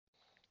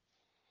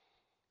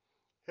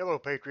Hello,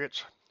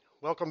 Patriots.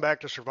 Welcome back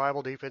to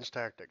Survival Defense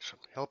Tactics,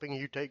 helping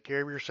you take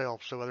care of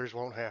yourself so others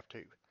won't have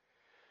to.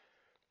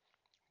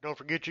 Don't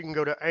forget you can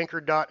go to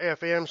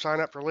anchor.fm, sign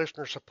up for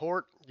listener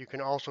support. You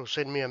can also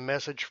send me a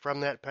message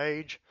from that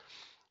page.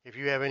 If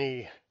you have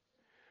any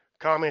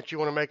comments you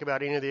want to make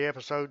about any of the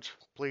episodes,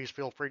 please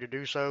feel free to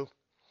do so.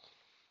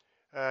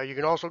 You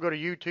can also go to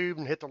YouTube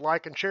and hit the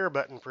like and share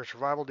button for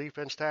Survival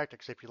Defense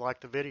Tactics if you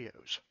like the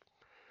videos.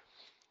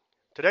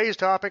 Today's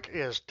topic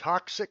is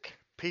toxic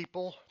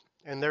people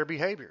and their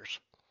behaviors.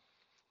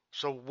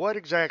 So what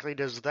exactly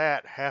does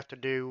that have to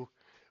do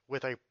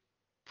with a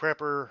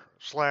prepper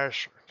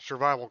slash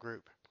survival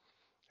group?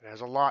 It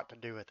has a lot to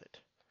do with it.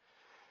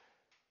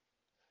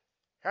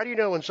 How do you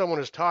know when someone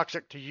is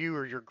toxic to you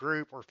or your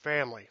group or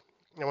family?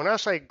 Now, when I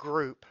say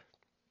group,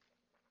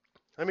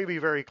 let me be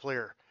very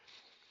clear.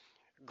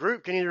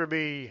 Group can either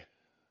be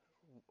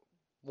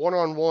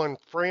one-on-one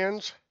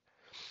friends.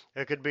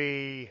 It could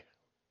be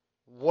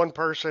one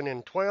person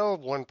in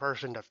 12, one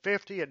person to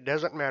 50. It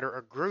doesn't matter.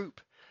 A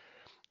group,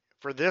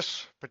 for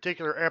this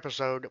particular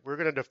episode, we're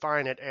going to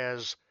define it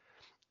as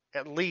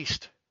at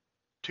least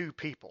two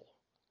people.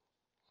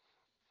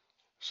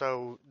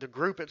 So the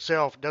group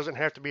itself doesn't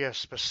have to be a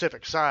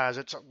specific size.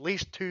 It's at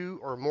least two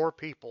or more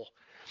people.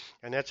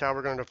 And that's how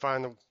we're going to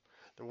define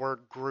the word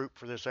group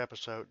for this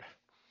episode.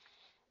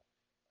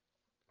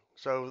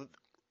 So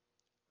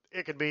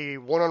it could be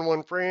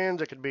one-on-one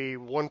friends. It could be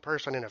one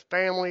person in a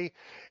family.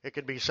 It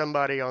could be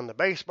somebody on the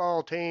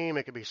baseball team.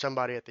 It could be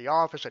somebody at the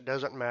office. It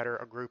doesn't matter.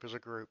 A group is a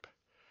group.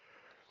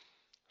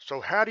 So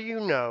how do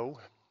you know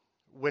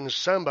when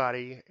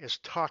somebody is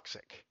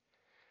toxic?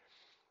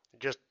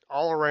 Just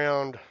all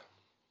around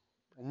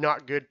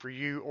not good for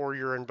you or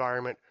your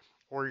environment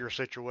or your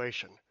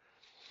situation.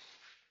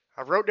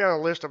 I've wrote down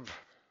a list of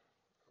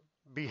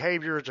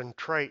behaviors and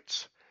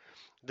traits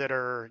that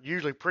are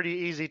usually pretty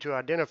easy to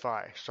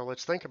identify. So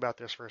let's think about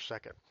this for a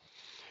second.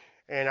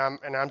 And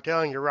I'm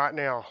telling you right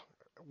now,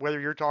 whether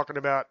you're talking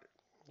about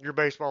your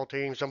baseball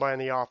team, somebody in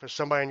the office,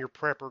 somebody in your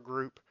prepper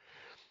group,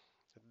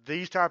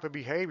 these type of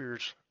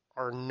behaviors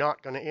are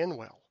not going to end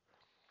well.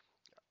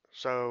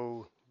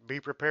 So be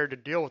prepared to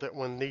deal with it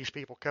when these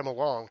people come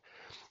along.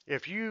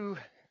 If you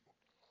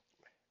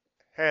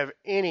have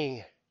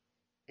any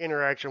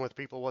interaction with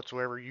people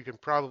whatsoever, you can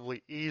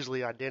probably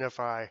easily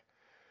identify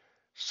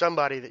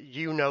somebody that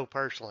you know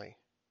personally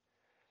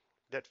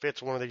that fits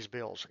one of these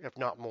bills, if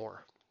not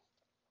more.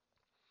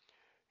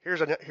 Here's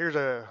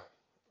a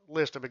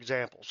list of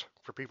examples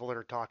for people that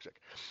are toxic.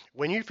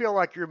 When you feel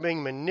like you're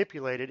being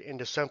manipulated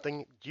into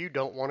something you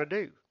don't want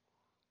to do,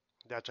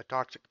 that's a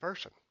toxic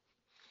person.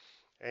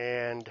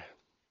 And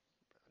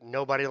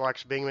nobody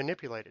likes being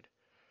manipulated.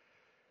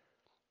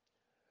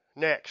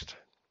 Next,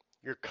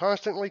 you're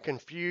constantly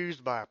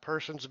confused by a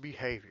person's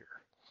behavior.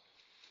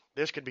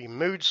 This could be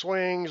mood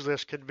swings.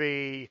 This could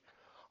be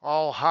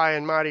all high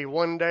and mighty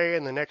one day,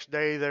 and the next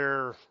day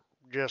they're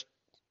just,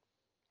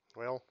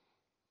 well,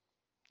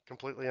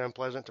 completely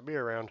unpleasant to be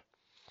around.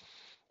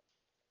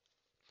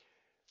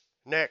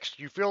 Next,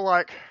 you feel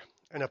like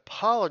an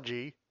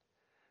apology,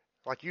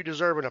 like you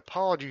deserve an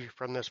apology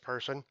from this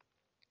person,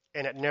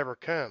 and it never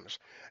comes.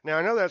 Now,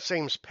 I know that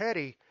seems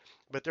petty,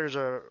 but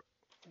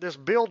this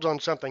builds on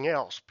something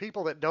else.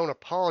 People that don't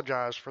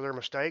apologize for their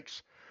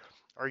mistakes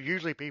are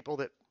usually people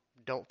that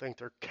don't think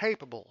they're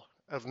capable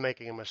of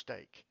making a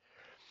mistake.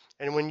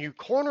 And when you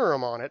corner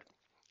them on it,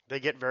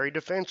 they get very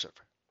defensive.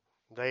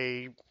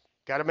 They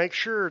got to make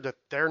sure that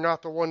they're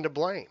not the one to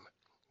blame.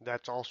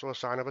 That's also a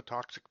sign of a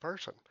toxic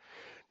person.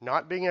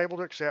 Not being able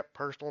to accept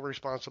personal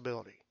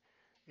responsibility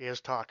is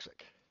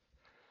toxic.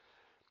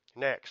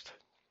 Next,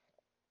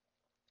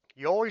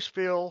 you always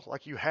feel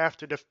like you have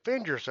to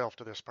defend yourself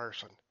to this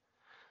person.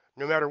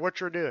 No matter what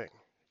you're doing,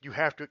 you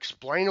have to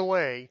explain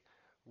away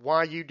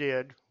why you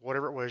did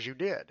whatever it was you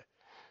did.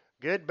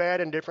 Good, bad,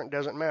 indifferent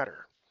doesn't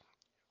matter.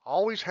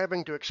 Always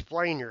having to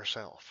explain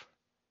yourself.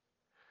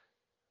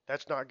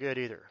 That's not good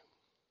either.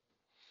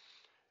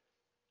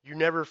 You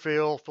never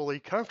feel fully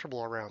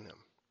comfortable around them.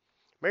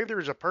 Maybe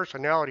there's a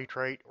personality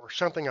trait or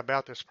something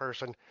about this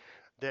person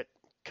that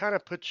kind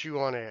of puts you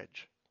on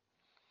edge.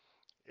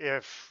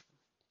 If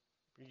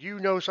you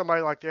know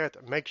somebody like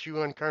that makes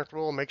you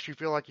uncomfortable, makes you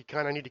feel like you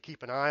kind of need to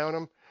keep an eye on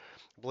them,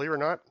 believe it or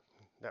not,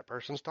 that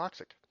person's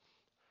toxic.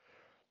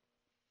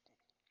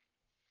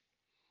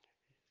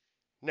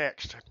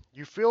 Next,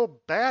 you feel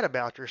bad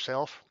about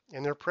yourself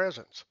in their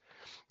presence.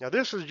 Now,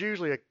 this is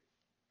usually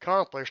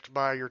accomplished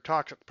by your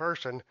toxic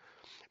person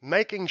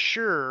making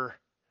sure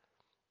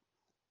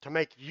to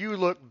make you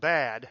look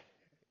bad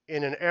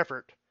in an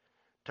effort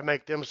to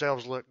make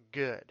themselves look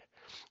good.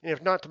 And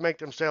if not to make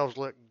themselves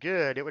look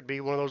good, it would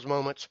be one of those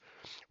moments,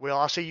 well,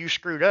 I see you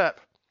screwed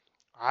up.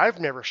 I've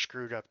never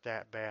screwed up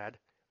that bad.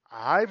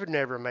 I've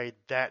never made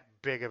that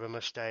big of a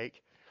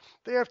mistake.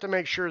 They have to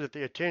make sure that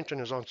the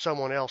attention is on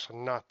someone else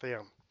and not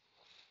them.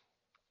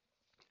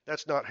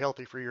 That's not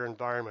healthy for your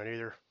environment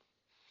either.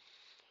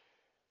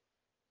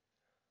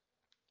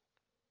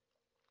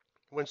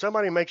 When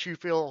somebody makes you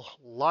feel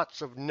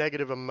lots of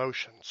negative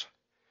emotions,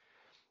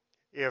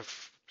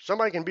 if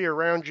Somebody can be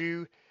around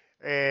you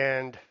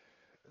and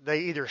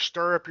they either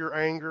stir up your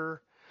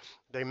anger,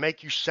 they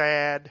make you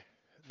sad,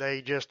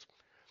 they just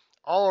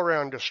all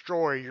around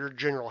destroy your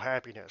general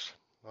happiness.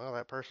 Well,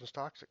 that person's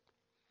toxic.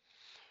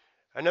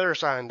 Another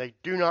sign, they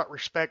do not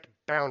respect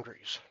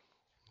boundaries.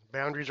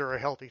 Boundaries are a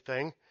healthy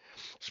thing,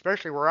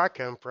 especially where I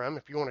come from.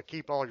 If you want to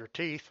keep all your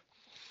teeth,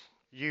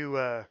 you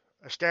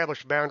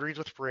establish boundaries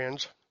with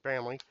friends,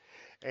 family,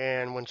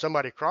 and when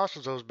somebody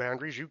crosses those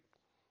boundaries, you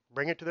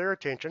bring it to their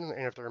attention,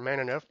 and if they're man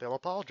enough, they'll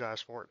apologize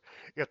for it.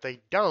 If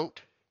they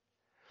don't,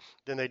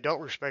 then they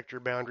don't respect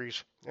your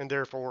boundaries, and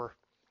therefore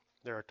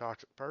they're a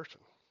toxic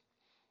person.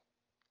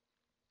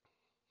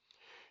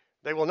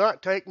 They will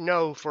not take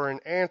no for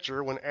an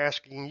answer when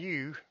asking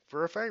you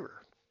for a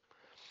favor.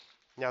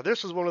 Now,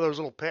 this is one of those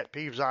little pet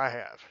peeves I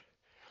have.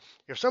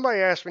 If somebody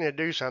asks me to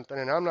do something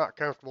and I'm not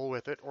comfortable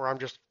with it, or I'm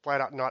just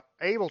flat out not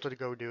able to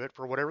go do it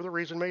for whatever the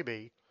reason may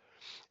be,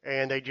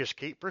 and they just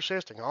keep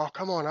persisting, oh,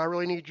 come on, I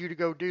really need you to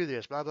go do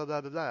this, blah, blah,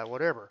 blah, blah, blah,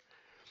 whatever.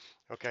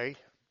 Okay,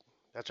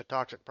 that's a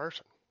toxic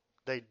person.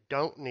 They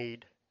don't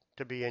need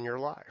to be in your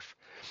life.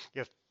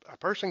 If a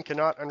person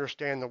cannot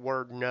understand the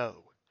word no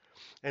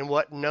and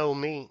what no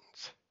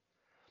means,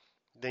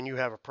 then you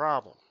have a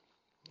problem.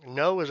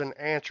 No is an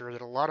answer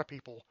that a lot of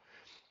people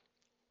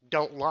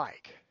don't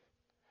like,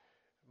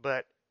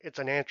 but it's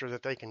an answer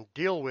that they can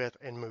deal with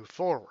and move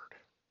forward.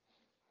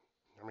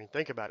 I mean,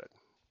 think about it.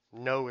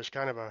 No is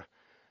kind of a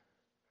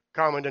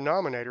common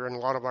denominator in a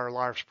lot of our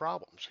life's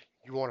problems.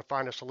 You want to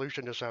find a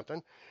solution to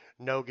something,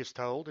 no gets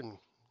told, and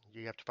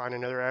you have to find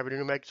another avenue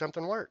to make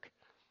something work.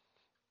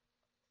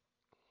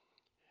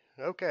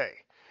 Okay.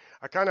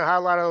 I kind of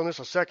highlighted on this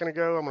a second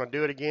ago. I'm going to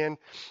do it again.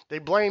 They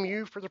blame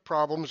you for the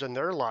problems in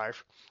their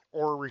life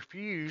or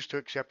refuse to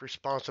accept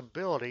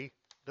responsibility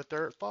that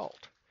they're at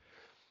fault.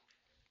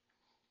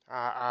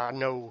 I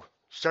know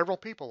several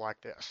people like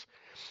this.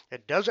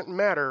 It doesn't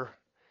matter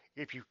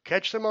if you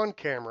catch them on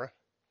camera,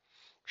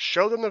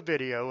 show them the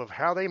video of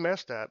how they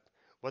messed up,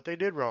 what they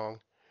did wrong.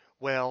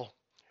 Well,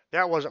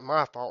 that wasn't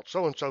my fault.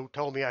 So-and-so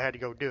told me I had to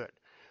go do it.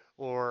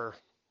 Or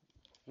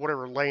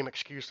whatever lame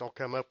excuse they'll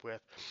come up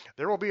with.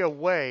 There will be a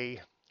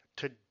way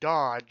to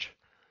dodge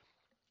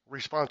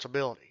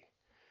responsibility.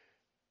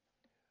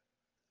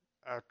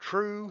 A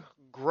true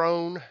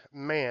grown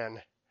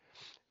man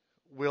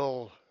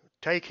will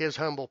take his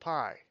humble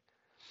pie.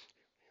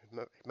 He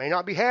may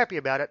not be happy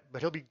about it,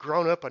 but he'll be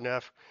grown up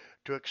enough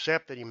to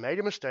accept that he made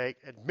a mistake,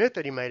 admit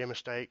that he made a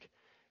mistake,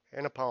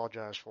 and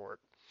apologize for it.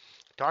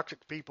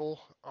 Toxic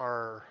people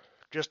are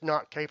just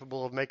not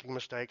capable of making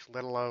mistakes,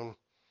 let alone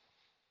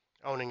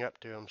owning up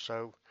to them.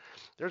 So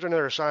there's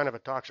another sign of a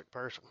toxic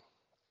person.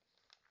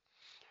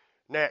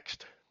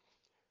 Next,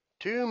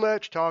 too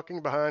much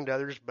talking behind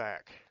others'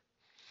 back.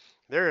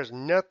 There is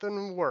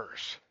nothing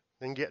worse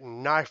than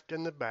getting knifed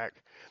in the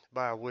back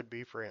by a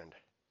would-be friend.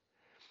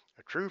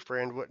 A true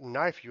friend wouldn't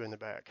knife you in the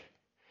back.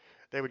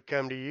 They would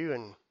come to you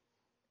and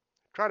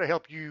try to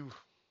help you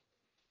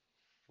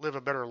live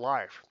a better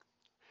life.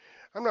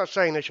 I'm not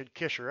saying they should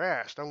kiss your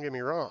ass, don't get me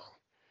wrong.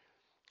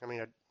 I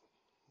mean,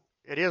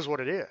 it is what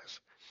it is.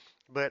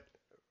 But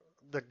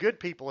the good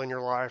people in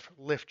your life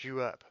lift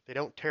you up. They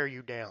don't tear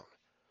you down.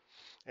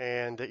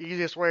 And the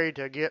easiest way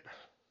to get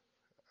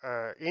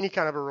any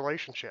kind of a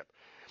relationship,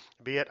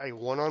 be it a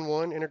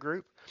one-on-one in a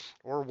group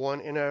or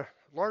one in a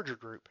larger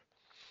group,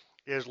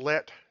 is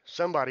let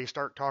somebody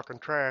start talking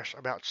trash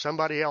about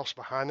somebody else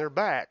behind their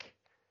back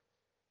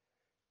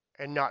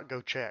and not go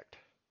checked.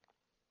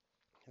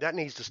 That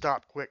needs to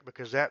stop quick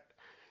because that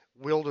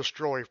will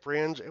destroy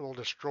friends. It will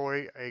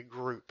destroy a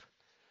group.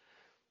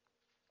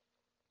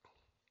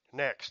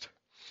 Next,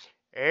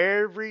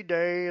 every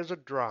day is a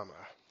drama.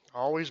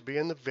 Always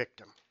being the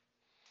victim.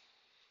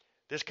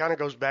 This kind of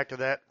goes back to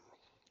that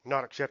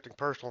not accepting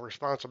personal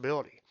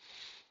responsibility.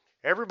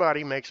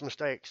 Everybody makes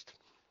mistakes.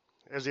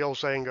 As the old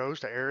saying goes,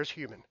 to err is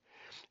human.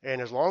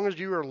 And as long as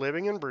you are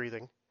living and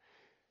breathing,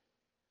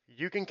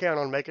 you can count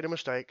on making a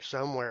mistake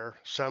somewhere,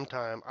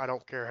 sometime. I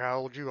don't care how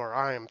old you are.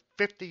 I am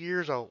 50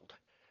 years old.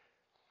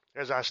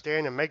 As I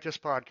stand and make this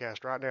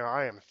podcast right now,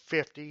 I am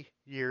 50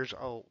 years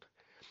old.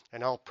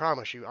 And I'll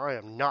promise you, I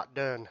am not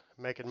done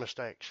making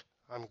mistakes.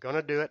 I'm going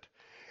to do it,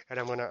 and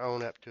I'm going to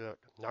own up to it.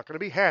 I'm not going to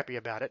be happy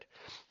about it.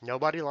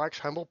 Nobody likes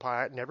humble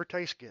pie. It never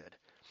tastes good.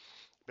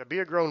 But be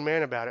a grown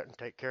man about it and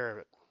take care of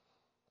it.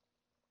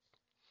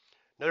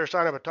 Another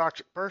sign of a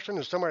toxic person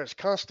is somebody that's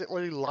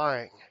constantly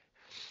lying.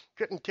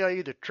 Couldn't tell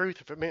you the truth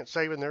if it meant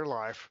saving their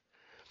life.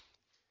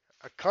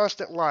 A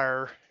constant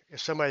liar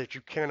is somebody that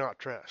you cannot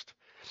trust.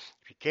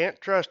 If you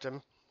can't trust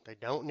them, they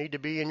don't need to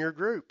be in your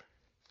group.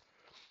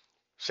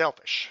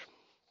 Selfish.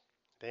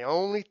 They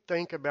only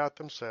think about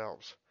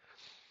themselves.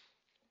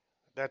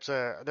 That's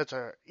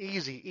a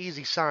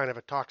easy sign of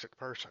a toxic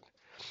person.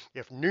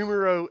 If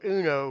numero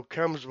uno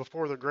comes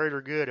before the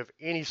greater good of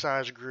any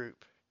size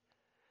group,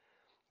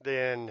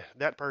 then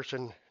that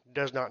person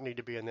does not need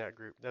to be in that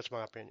group. That's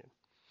my opinion.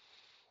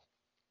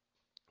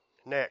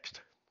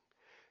 Next,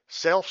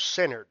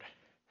 self-centered.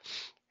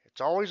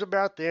 It's always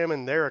about them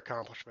and their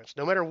accomplishments.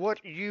 No matter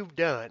what you've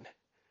done,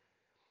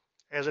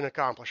 as an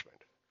accomplishment.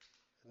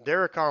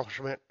 Their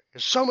accomplishment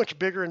is so much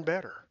bigger and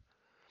better.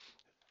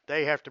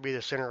 They have to be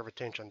the center of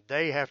attention.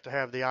 They have to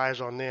have the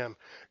eyes on them.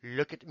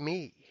 Look at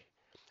me.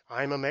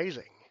 I'm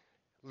amazing.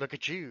 Look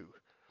at you.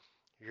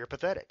 You're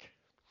pathetic.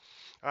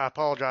 I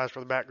apologize for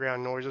the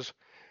background noises.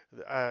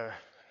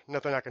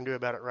 Nothing I can do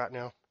about it right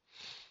now.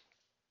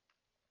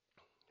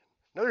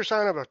 Another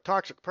sign of a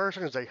toxic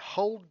person is they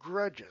hold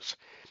grudges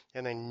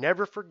and they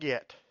never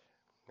forget.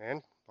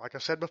 And like I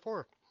said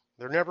before,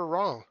 they're never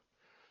wrong.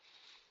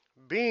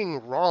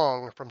 Being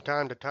wrong from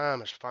time to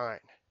time is fine.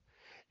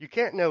 You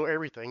can't know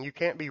everything. You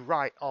can't be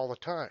right all the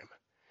time.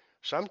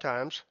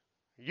 Sometimes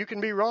you can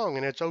be wrong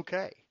and it's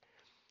okay.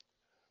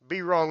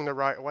 Be wrong the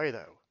right way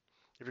though.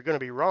 If you're going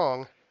to be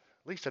wrong,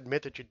 at least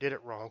admit that you did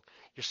it wrong.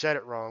 You said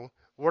it wrong.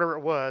 Whatever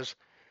it was,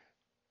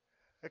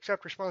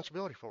 accept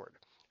responsibility for it.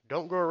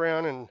 Don't go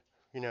around and,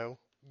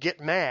 get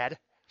mad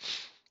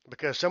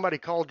because somebody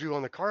called you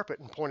on the carpet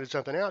and pointed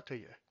something out to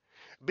you.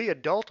 Be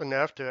adult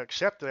enough to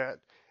accept that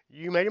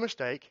you made a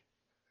mistake.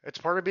 It's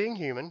part of being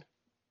human.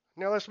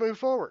 Now let's move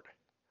forward.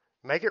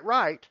 Make it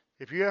right.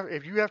 If you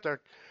have to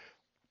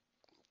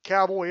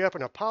cowboy up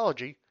an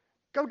apology,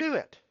 go do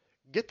it.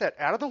 Get that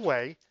out of the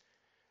way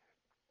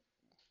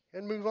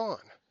and move on.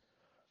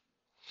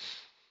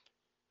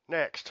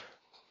 Next,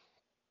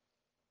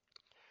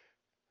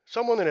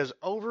 someone that is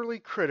overly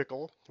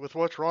critical with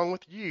what's wrong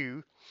with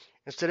you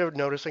instead of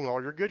noticing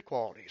all your good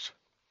qualities.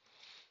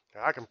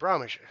 Now, I can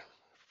promise you,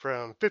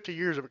 from 50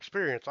 years of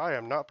experience, I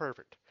am not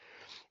perfect.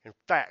 In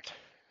fact,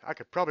 I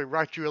could probably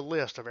write you a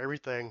list of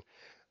everything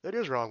that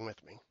is wrong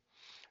with me.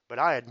 But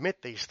I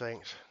admit these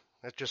things.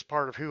 That's just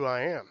part of who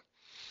I am.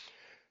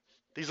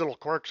 These little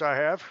quirks I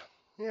have,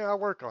 I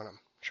work on them.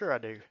 Sure I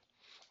do.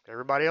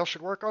 Everybody else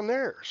should work on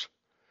theirs.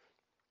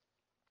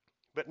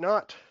 But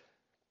not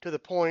to the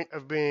point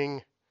of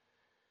being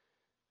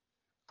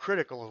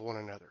critical of one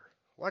another.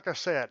 Like I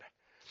said,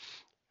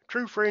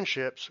 true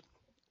friendships,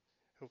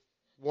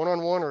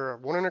 one-on-one or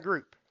one in a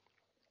group,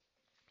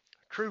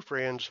 true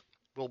friends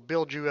will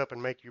build you up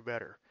and make you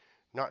better,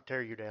 not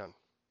tear you down.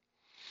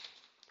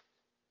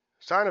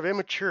 Sign of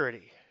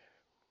immaturity.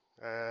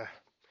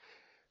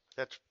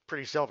 That's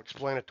pretty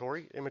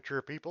self-explanatory.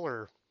 Immature people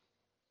are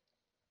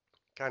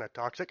kind of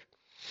toxic.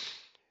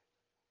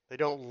 They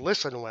don't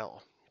listen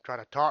well. You try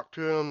to talk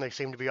to them, they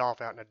seem to be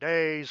off out in a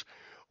daze,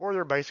 or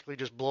they're basically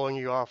just blowing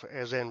you off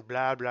as in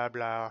blah, blah,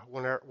 blah.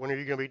 When are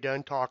you going to be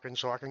done talking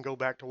so I can go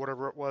back to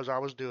whatever it was I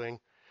was doing?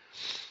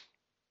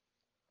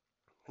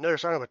 Another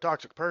sign of a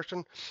toxic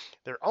person,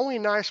 they're only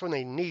nice when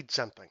they need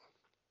something.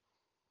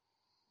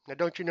 Now,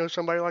 don't you know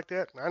somebody like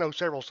that? I know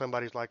several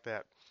somebodies like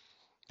that.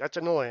 That's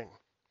annoying.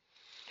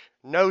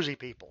 Nosy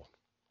people.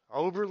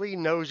 Overly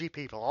nosy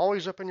people.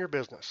 Always up in your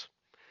business.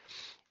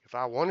 If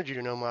I wanted you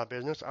to know my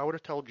business, I would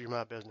have told you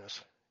my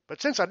business.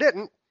 But since I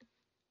didn't,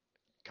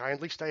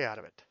 kindly stay out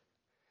of it.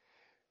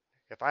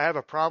 If I have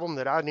a problem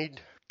that I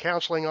need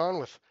counseling on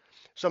with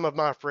some of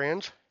my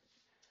friends,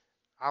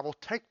 I will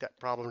take that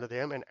problem to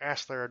them and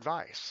ask their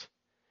advice.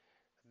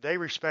 They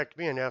respect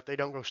me enough, they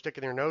don't go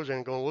sticking their nose in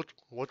and going,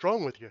 what's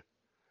wrong with you?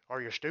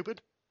 Are you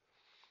stupid?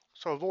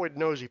 So avoid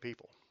nosy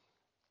people.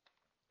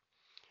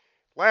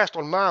 Last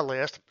on my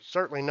list,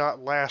 certainly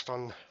not last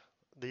on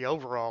the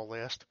overall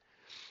list,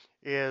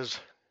 is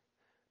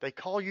they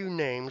call you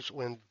names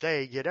when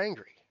they get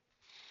angry.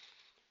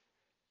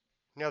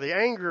 Now the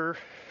anger,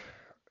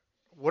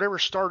 whatever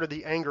started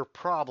the anger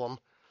problem,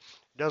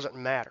 doesn't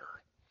matter.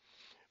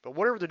 But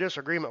whatever the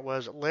disagreement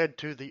was, it led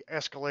to the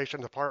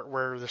escalation, the part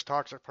where this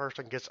toxic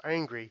person gets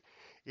angry.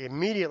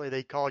 Immediately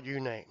they call you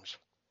names.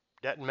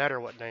 Doesn't matter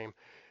what name.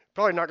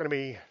 Probably not going to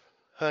be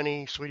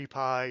honey, sweetie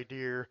pie,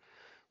 dear.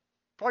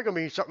 Probably going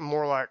to be something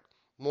more like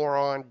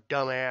moron,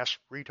 dumbass,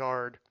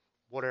 retard,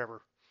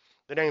 whatever.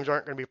 The names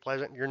aren't going to be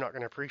pleasant. You're not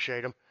going to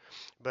appreciate them.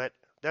 But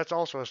that's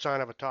also a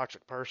sign of a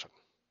toxic person.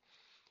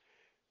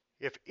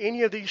 If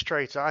any of these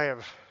traits I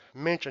have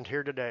mentioned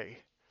here today,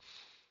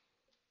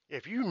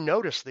 if you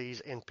notice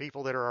these in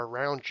people that are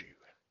around you,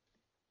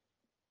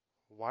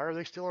 why are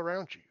they still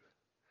around you?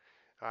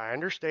 I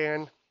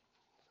understand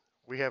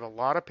we have a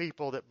lot of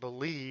people that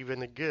believe in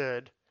the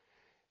good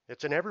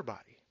that's in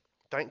everybody.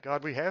 Thank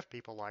God we have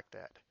people like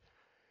that.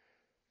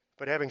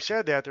 But having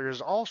said that, there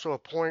is also a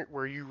point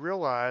where you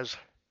realize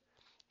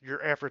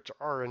your efforts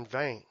are in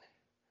vain.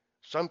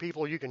 Some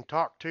people you can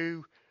talk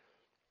to,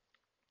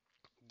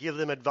 give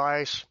them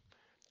advice,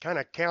 kind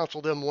of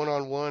counsel them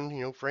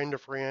one-on-one, friend to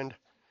friend,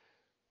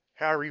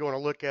 however you want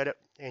to look at it,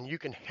 and you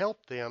can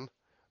help them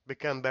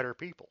become better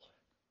people.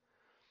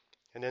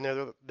 And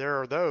then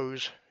there are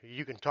those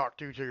you can talk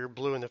to till you're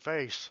blue in the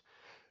face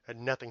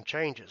and nothing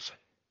changes.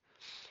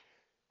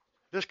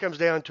 This comes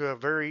down to a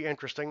very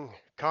interesting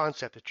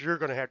concept that you're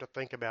going to have to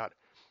think about.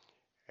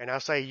 And I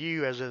say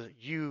you as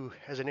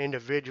an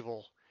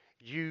individual,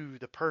 you,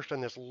 the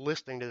person that's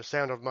listening to the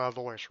sound of my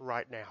voice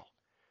right now.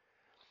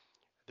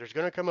 There's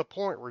going to come a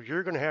point where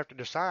you're going to have to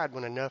decide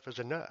when enough is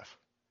enough.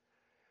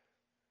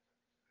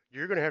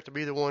 You're going to have to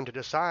be the one to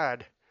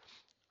decide,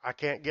 I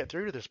can't get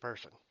through to this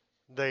person.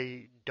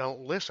 They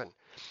don't listen.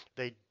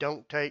 They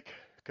don't take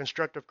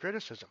constructive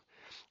criticism.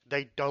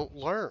 They don't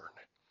learn.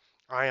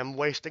 I am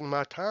wasting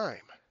my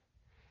time.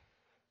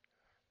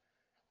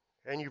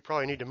 And you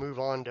probably need to move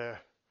on to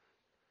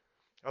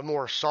a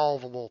more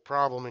solvable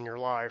problem in your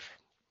life.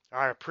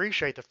 I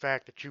appreciate the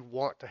fact that you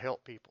want to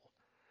help people.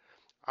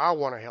 I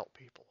want to help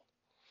people.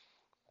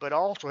 But I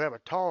also have a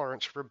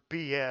tolerance for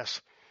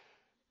BS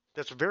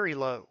that's very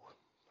low.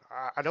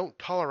 I don't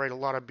tolerate a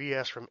lot of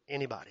BS from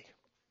anybody.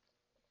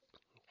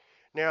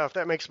 Now, if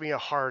that makes me a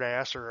hard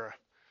ass or a,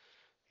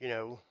 you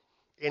know,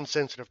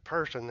 insensitive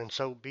person, then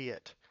so be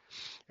it.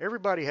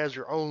 Everybody has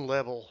their own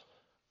level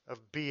of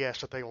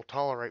BS that they will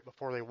tolerate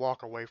before they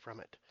walk away from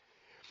it.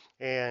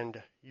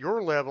 And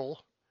your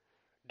level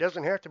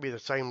doesn't have to be the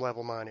same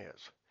level mine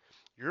is.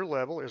 Your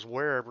level is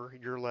wherever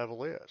your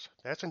level is.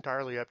 That's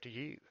entirely up to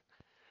you.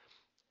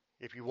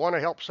 If you want to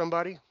help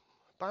somebody,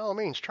 by all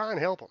means, try and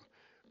help them.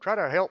 Try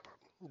to help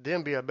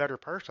them be a better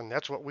person.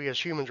 That's what we as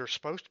humans are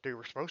supposed to do.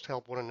 We're supposed to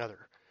help one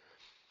another.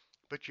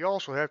 But you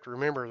also have to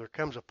remember there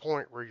comes a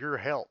point where your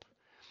help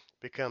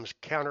becomes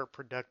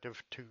counterproductive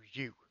to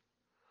you.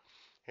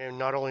 And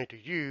not only to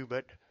you,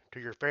 but to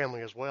your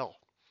family as well.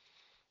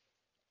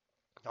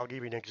 I'll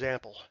give you an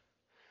example.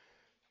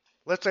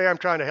 Let's say I'm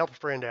trying to help a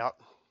friend out.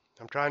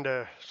 I'm trying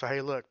to say,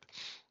 hey, look,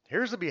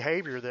 here's the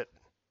behavior that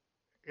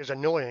is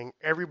annoying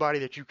everybody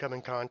that you come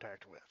in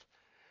contact with.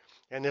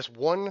 And this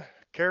one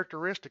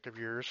characteristic of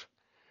yours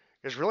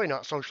is really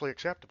not socially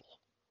acceptable.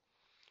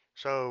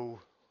 So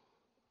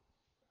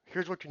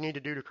here's what you need to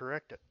do to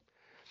correct it.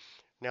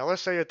 Now,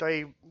 let's say that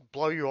they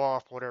blow you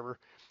off, whatever.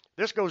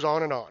 This goes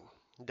on,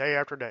 day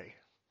after day.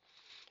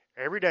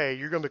 Every day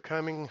you're going to be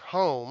coming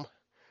home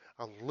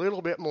a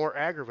little bit more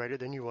aggravated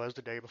than you was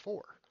the day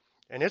before.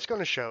 And it's going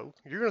to show.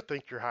 You're going to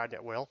think you're hiding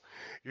it well.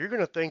 You're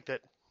going to think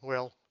that,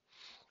 well,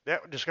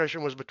 that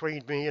discussion was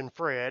between me and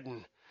Fred,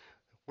 and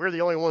we're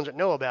the only ones that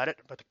know about it.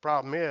 But the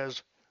problem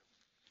is,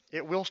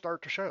 it will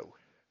start to show.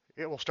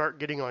 It will start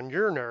getting on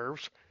your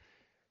nerves,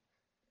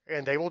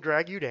 and they will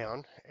drag you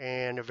down,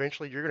 and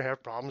eventually you're going to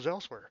have problems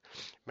elsewhere,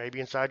 maybe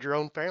inside your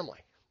own family.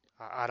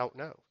 I don't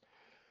know.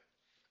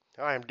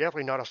 I am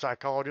definitely not a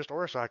psychologist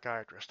or a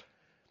psychiatrist.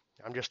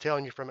 I'm just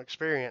telling you from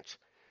experience,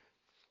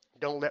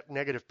 don't let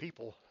negative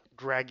people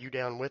drag you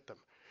down with them.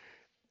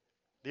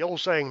 The old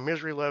saying,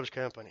 misery loves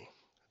company.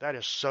 That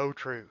is so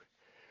true.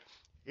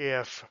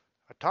 If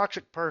a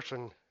toxic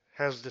person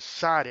has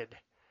decided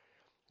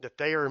that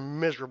they are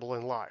miserable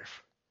in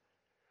life,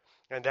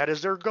 and that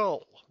is their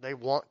goal, they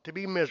want to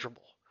be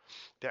miserable.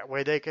 That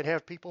way they can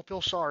have people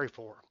feel sorry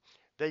for them.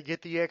 They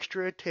get the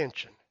extra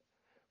attention.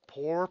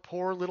 Poor,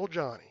 poor little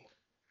Johnny.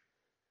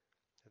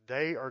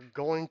 They are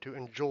going to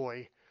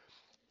enjoy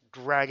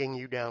dragging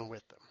you down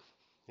with them.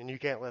 And you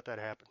can't let that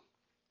happen.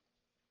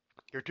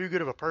 You're too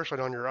good of a person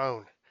on your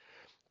own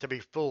to be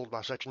fooled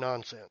by such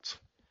nonsense.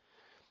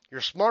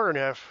 You're smart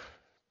enough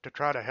to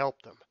try to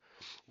help them.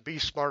 Be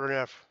smart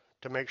enough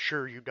to make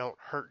sure you don't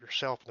hurt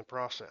yourself in the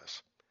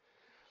process.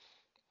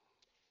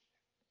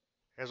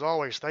 As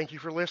always, thank you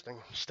for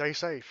listening. Stay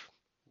safe.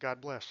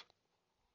 God bless.